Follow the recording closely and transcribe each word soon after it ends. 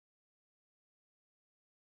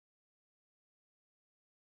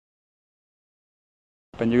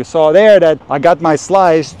up. And you saw there that I got my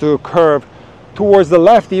slice to curve towards the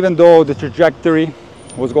left, even though the trajectory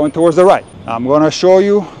was going towards the right. I'm going to show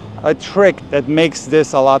you a trick that makes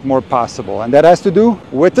this a lot more possible, and that has to do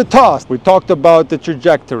with the toss. We talked about the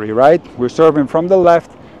trajectory, right? We're serving from the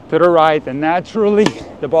left to the right, and naturally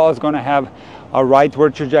the ball is going to have a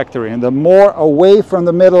rightward trajectory, and the more away from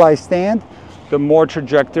the middle I stand, the more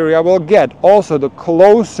trajectory I will get. Also, the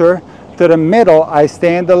closer to the middle I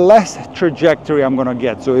stand, the less trajectory I'm going to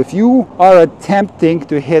get. So if you are attempting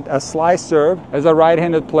to hit a slice serve as a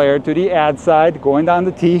right-handed player to the ad side going down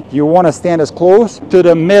the tee, you want to stand as close to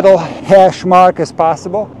the middle hash mark as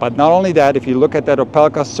possible. But not only that, if you look at that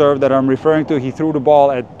Opelka serve that I'm referring to, he threw the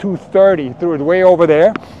ball at 230, threw it way over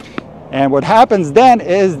there. And what happens then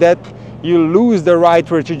is that you lose the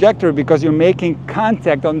rightward trajectory because you're making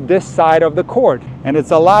contact on this side of the court. And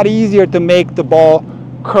it's a lot easier to make the ball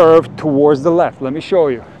curve towards the left. Let me show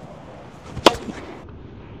you.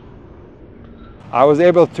 I was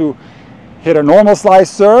able to hit a normal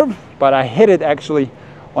slice serve, but I hit it actually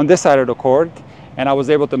on this side of the court, and I was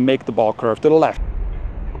able to make the ball curve to the left.